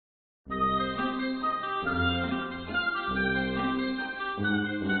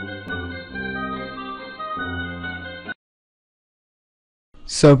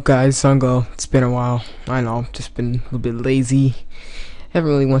Sup guys, Zungo. It's been a while. I know, just been a little bit lazy. Haven't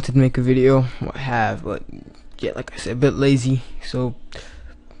really wanted to make a video. Well, I have, but yeah, like I said, a bit lazy. So,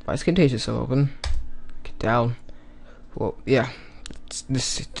 why is Contagious so open? Get down. Well, yeah.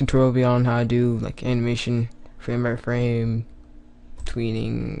 This tutorial will be on how to do like animation, frame by frame,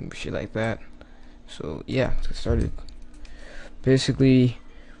 tweening, shit like that. So yeah, let's get started. Basically,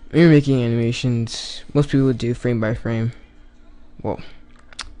 when you're making animations, most people would do frame by frame. Well,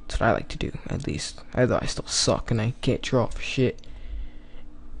 that's what I like to do, at least. Although I still suck and I can't draw for shit.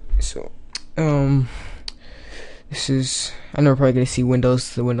 So, this is, I know we're probably gonna see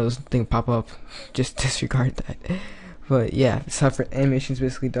the Windows thing pop up. Just disregard that. But yeah, this is how for animations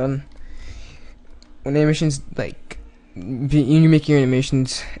basically done. When animations, like, you're making your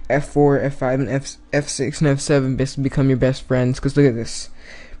animations, F4, F5, and F6 and F7 basically become your best friends. Cause look at this.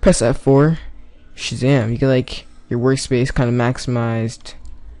 Press F4, Shazam! You get like your workspace kind of maximized,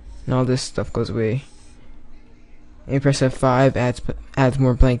 and all this stuff goes away. And you press F5, adds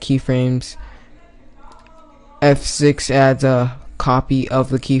more blank keyframes. F6 adds a copy of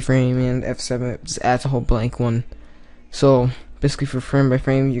the keyframe, and F7 just adds a whole blank one. So basically, for frame by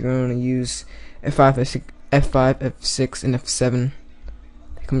frame, you're going to use F5, F6, and F7.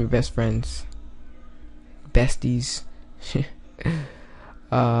 Become your best friends, besties.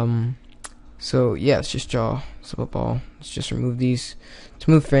 So yeah, let's just draw a football. Let's just remove these. To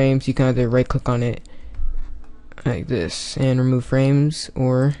remove frames, you can either right click on it like this and remove frames,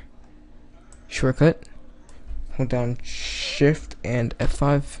 or shortcut, hold down Shift and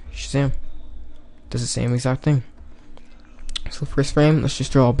F5, Shazam, does the same exact thing. So first frame, let's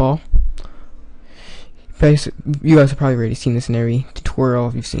just draw a ball. You guys have probably already seen this in every tutorial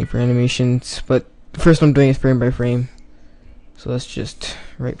if you've seen it for animations, but the first one I'm doing is frame by frame. So let's just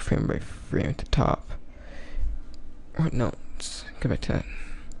write frame by frame at the top. Or no, let's go back to that.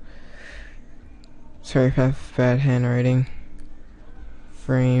 Sorry if I have bad handwriting.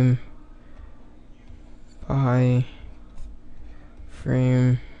 Frame by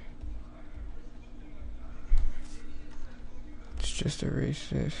frame. Let's just erase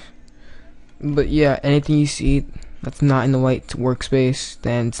this. But yeah, anything you see that's not in the white workspace,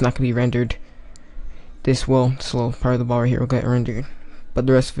 then it's not gonna be rendered. This little part of the ball right here will get rendered, but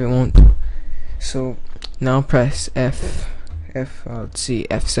the rest of it won't. So now press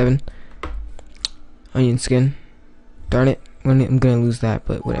F7, onion skin. Darn it, I'm gonna lose that,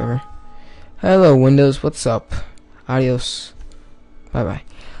 but whatever. Hello Windows, what's up? Adios, bye bye.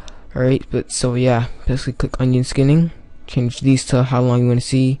 Alright, but so yeah, basically click onion skinning, change these to how long you want to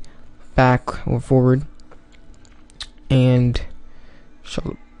see, back or forward, and show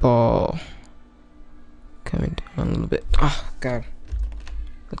the ball coming down a little bit. Oh god,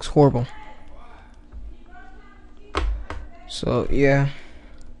 looks horrible. So yeah,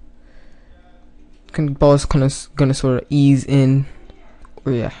 ball is gonna sort of ease in,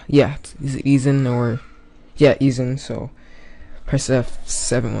 or is it ease in, or ease in. So press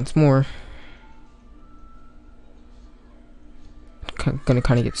F7 once more. Gonna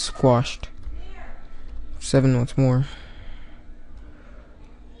kind of get squashed. 7 once more.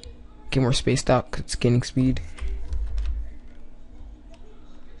 Get more spaced out because it's gaining speed.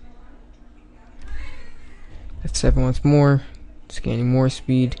 F7 once more. It's gaining more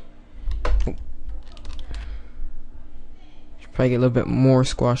speed. Oh. Should probably get a little bit more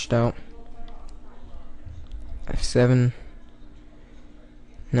squashed out. F7.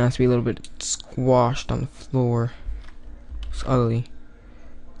 Now it's be a little bit squashed on the floor. It's ugly.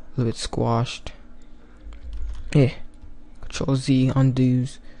 A little bit squashed. Yeah. Control Z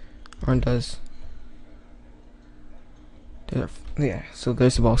undoes. Or undoes. Yeah, so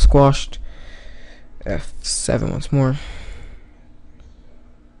there's the ball squashed. F7 once more.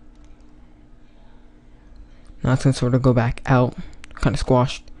 Now it's gonna sort of go back out, kind of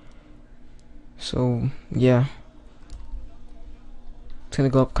squashed. So yeah, it's gonna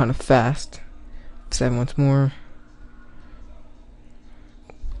go up kind of fast. F7 once more.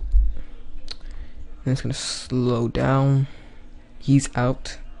 And it's gonna slow down. He's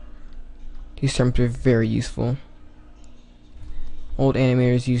out. These terms are very useful. Old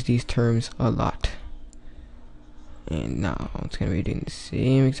animators use these terms a lot. And now it's gonna be doing the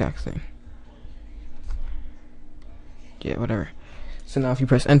same exact thing. Yeah, whatever. So now if you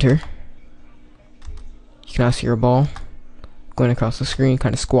press enter, you can now see your ball going across the screen,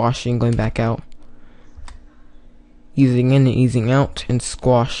 kind of squashing, going back out. Easing in and easing out, and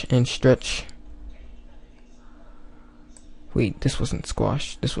squash and stretch. Wait, this wasn't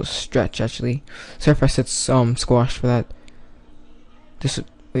squash. This was stretch, actually. Sorry if I said squash for that. This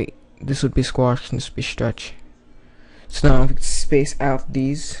would be squash and this would be stretch. So now if we space out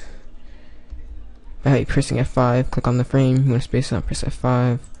these by pressing F5, click on the frame. You want to space out, press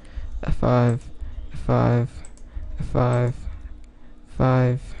F5, F5, F5, F5,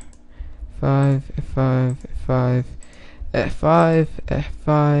 F5, F5, F5, F5, F5,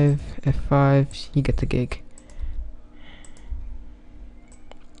 F5, F5. You get the gig.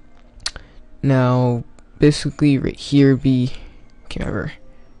 Now, basically, right here be, can't remember.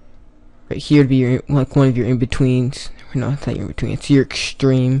 Right here be your, like one of your in-betweens. No, it's not your in-between. It's your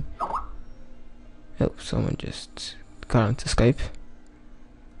extreme. Oh, someone just got onto Skype.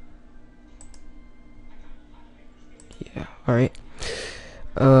 Yeah. All right.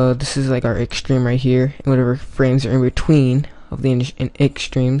 This is like our extreme right here, and whatever frames are in between of the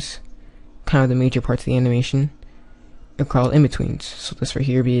extremes, kind of the major parts of the animation, are called in-betweens. So this right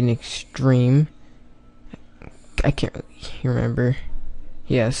here be an extreme. I can't really remember.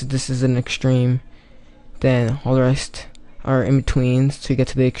 Yeah, so this is an extreme. Then all the rest are in-betweens. So you get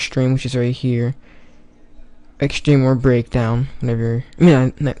to the extreme, which is right here. Extreme or breakdown, whenever.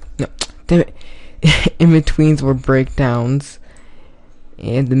 No, damn it. In-betweens or breakdowns.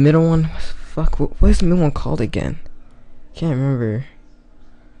 And the middle one, fuck, what is the middle one called again? Can't remember.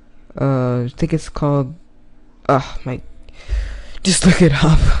 I think it's called, just look it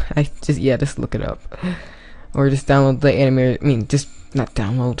up. Just look it up. Or just download the animator, just not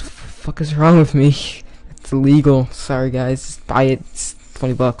download. Fuck is wrong with me? It's illegal. Sorry guys, just buy it. It's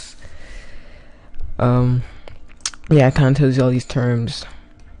 $20. Yeah, it kinda tells you all these terms.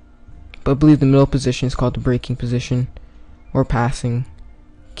 But I believe the middle position is called the braking position. Or passing.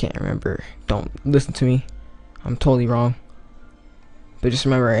 Can't remember. Don't listen to me. I'm totally wrong. But just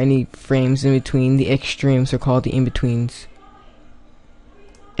remember, any frames in between the extremes are called the in-betweens.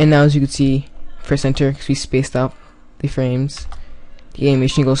 And now as you can see, press enter because we spaced out the frames. The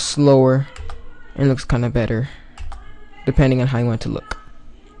animation goes slower and looks kind of better, depending on how you want it to look.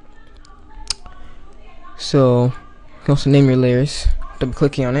 So, you can also name your layers, double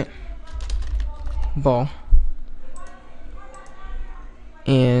clicking on it. Ball.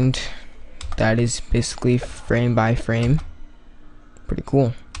 And that is basically frame by frame. Pretty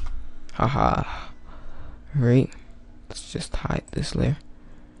cool. Haha. Right. Let's just hide this layer.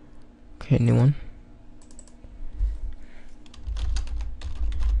 Create a new one.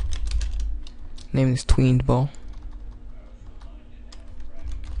 Name this tweened ball.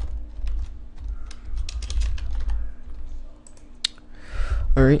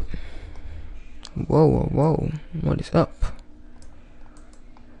 Alright. Whoa. What is up?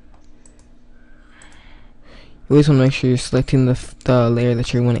 You always want to make sure you're selecting the layer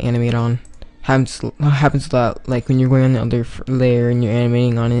that you want to animate on. Happens a lot, like when you're going on the other layer and you're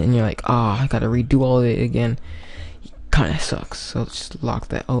animating on it and you're like, I gotta redo all of it again. Kinda sucks. So just lock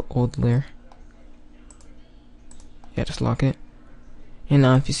that old layer. Yeah, just lock it. And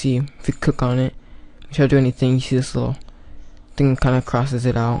now if you click on it, if you try to do anything, you see this little thing kind of crosses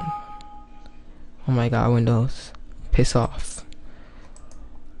it out. Oh my god, Windows, piss off.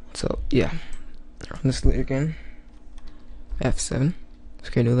 So yeah, run this layer again. F7.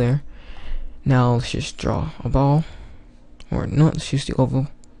 Let's create a new layer. Now let's just draw a ball, or no, let's use the oval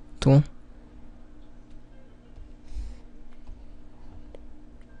tool.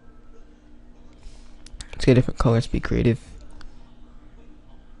 Let's get different colors. Be creative.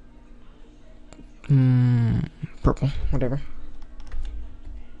 Purple, whatever.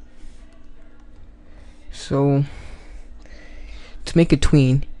 So to make a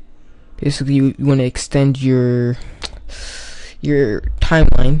tween, basically you want to extend your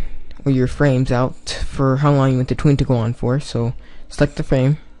timeline or your frames out for how long you want the tween to go on for. So select the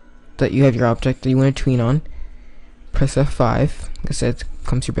frame that you have your object that you want to tween on. Press F5. Like I said,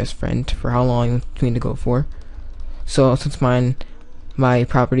 comes your best friend for how long you want the tween to go for. So since my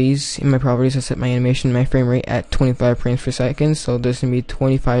properties, I set my animation, my frame rate at 25 frames per second. So there's gonna be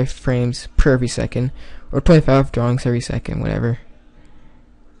 25 frames per every second, or 25 drawings every second, whatever.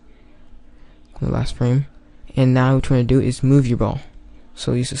 The last frame. And now what you want to do is move your ball.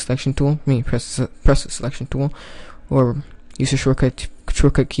 So use the selection tool. Press the selection tool, or use the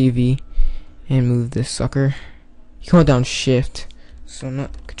shortcut key V, and move this sucker. You can hold down Shift, so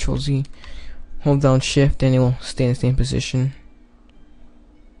not Control Z. Hold down Shift, and it will stay in the same position.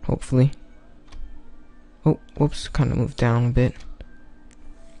 Hopefully. Oh, whoops! Kind of moved down a bit.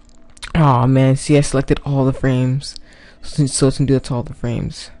 Oh man, see, I selected all the frames, so it's gonna do that to all the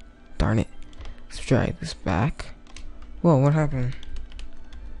frames. Darn it! Let's drag this back. Whoa, what happened?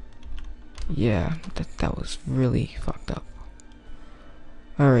 Yeah, that was really fucked up.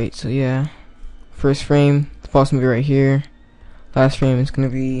 Alright, so yeah. First frame, the ball's gonna be right here. Last frame is gonna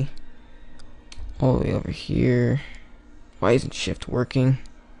be all the way over here. Why isn't shift working?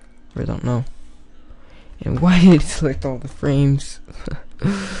 I don't know. And why did it select all the frames?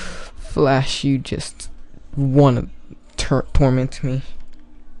 Flash, you just want to torment me.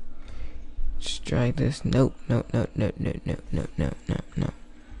 Just drag this. Nope. No.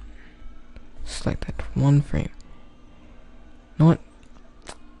 Select that one frame. You know what?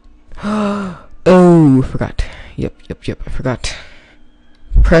 Oh, I forgot. Yep, I forgot.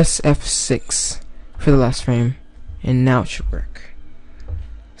 Press F6 for the last frame, and now it should work.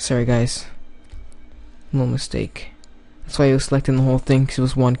 Sorry guys, little mistake. That's why I was selecting the whole thing, because it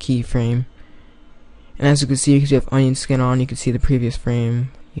was one keyframe. And as you can see, because you have onion skin on, you can see the previous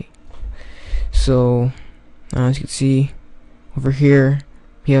frame. So as you can see over here,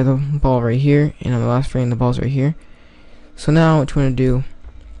 we have the ball right here, and on the last frame the ball's right here. So now what you want to do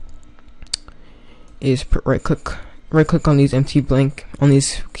is right click on these empty blank on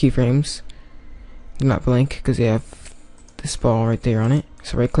these keyframes. They're not blank because they have this ball right there on it.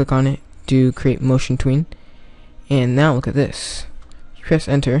 So right click on it, do create motion tween, and now look at this. You press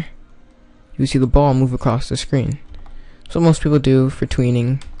enter, you see the ball move across the screen. So what most people do for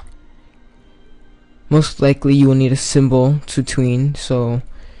tweening, most likely you will need a symbol to tween. So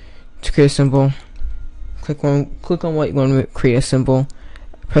to create a symbol, click on what you want to create a symbol,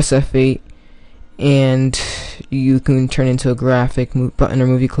 press F8, and you can turn into a graphic button or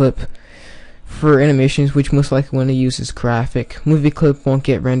movie clip. For animations, which most likely want to use is graphic. Movie clip won't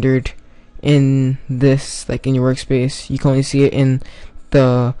get rendered in this, like in your workspace. You can only see it in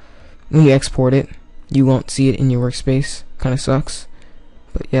the, when you export it, you won't see it in your workspace. Kinda sucks,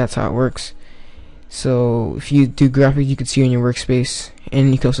 but yeah, that's how it works. So if you do graphic, you can see it in your workspace,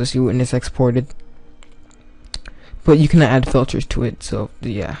 and you can also see it when it's exported. But you can add filters to it. So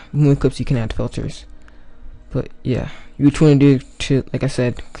yeah, movie clips you can add filters. But yeah, what you want to do to, like I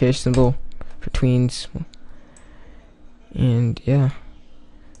said, create a symbol for tweens. And yeah,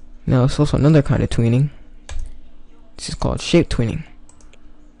 now it's also another kind of tweening. This is called shape tweening.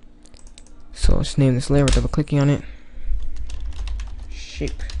 So let's name this layer by double clicking on it.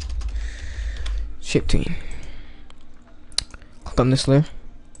 Shape tween. Click on this layer.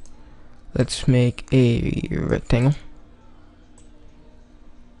 Let's make a rectangle.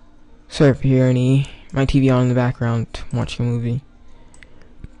 Sorry if you hear my TV on in the background, watching a movie.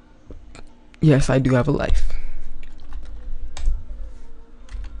 Yes, I do have a life.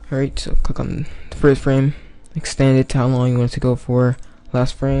 Alright, so click on the first frame, extend it to how long you want it to go for.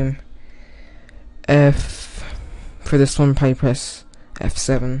 Last frame, F for this one, probably press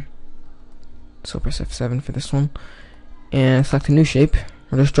F7. So press F7 for this one, and select a new shape,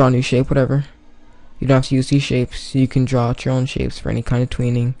 or just draw a new shape, whatever. You don't have to use these shapes. You can draw out your own shapes for any kind of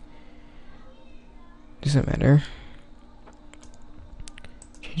tweening. Doesn't matter.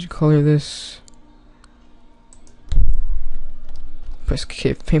 Change the color of this. Press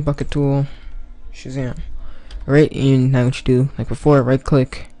paint bucket tool. Shazam. Alright, and now what you do, like before, right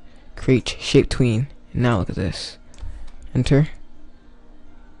click, create shape tween. And now look at this. Enter.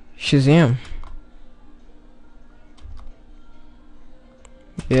 Shazam.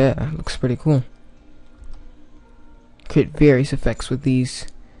 Yeah, looks pretty cool. Create various effects with these,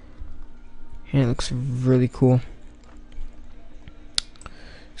 and it looks really cool.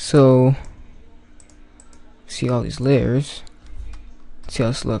 So see all these layers, see how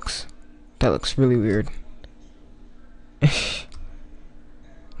this looks. That looks really weird. But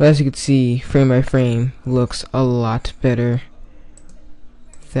as you can see, frame by frame looks a lot better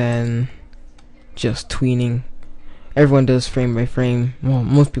than just tweening. Everyone does frame by frame. Well,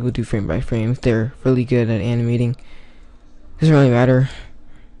 most people do frame by frame if they're really good at animating. Doesn't really matter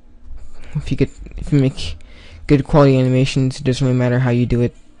if you make good quality animations. It doesn't really matter how you do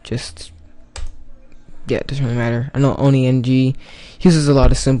it. Just yeah, it doesn't really matter. I know SpoonfullNG uses a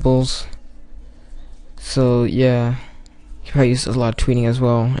lot of symbols, so yeah, he probably uses a lot of tweening as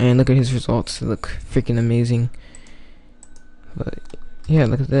well. And look at his results; they look freaking amazing. But yeah,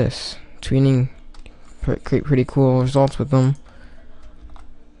 look at this tweening. Create pretty cool results with them.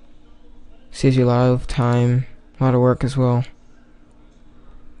 Saves you a lot of time, a lot of work as well.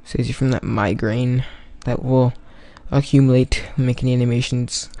 Saves you from that migraine that will accumulate making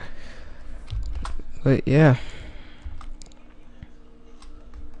animations. But yeah,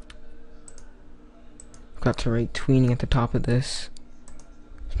 got to write tweening at the top of this.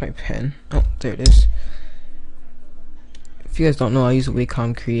 It's my pen. Oh, there it is. If you guys don't know, I use a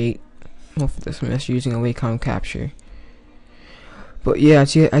Wacom Create. Well, for this I'm just using a Wacom Capture. But yeah,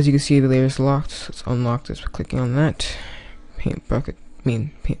 as you can see, the layer is locked. Let's unlock this by clicking on that. Paint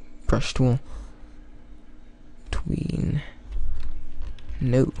brush tool. Tween.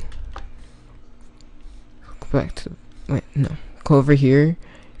 No. Go back to wait, no, go over here.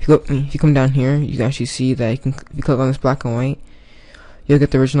 If you come down here, you can actually see that if you click on this black and white, you'll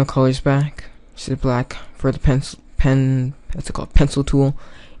get the original colors back. This is black for the what's it called, pencil tool,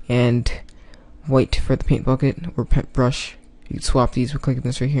 and white for the paint bucket or brush. You can swap these by clicking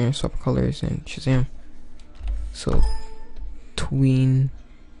this right here and swap colors, and shazam. So tween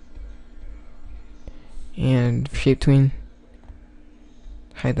and shape tween.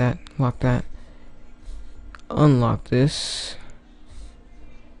 Hide that, lock that, unlock this,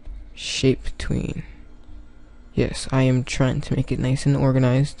 shape tween. Yes, I am trying to make it nice and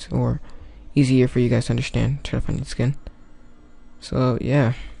organized, or easier for you guys to understand. Try to find your skin. So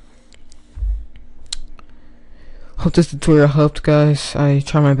yeah, hope this tutorial helped, guys. I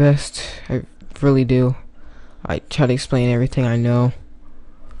try my best, I really do. I try to explain everything I know.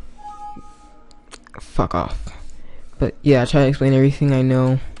 Fuck off. But yeah, I try to explain everything I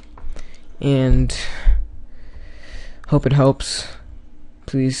know, and hope it helps.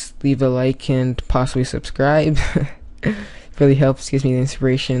 Please leave a like and possibly subscribe. It really helps, gives me the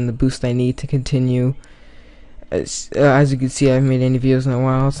inspiration and the boost I need to continue. As you can see, I haven't made any videos in a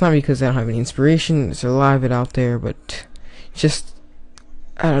while. It's not because I don't have any inspiration, there's a lot of it out there, but just,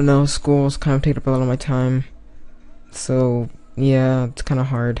 I don't know, school's kind of taking up a lot of my time. So yeah, it's kind of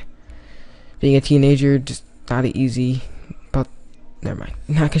hard. Being a teenager, just not easy. But never mind.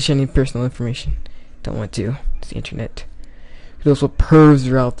 Not gonna share any personal information. Don't want to. It's the internet. Those little pervs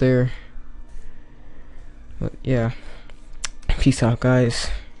are out there. But yeah. Peace out, guys.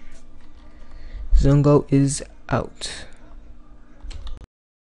 Zungo is out.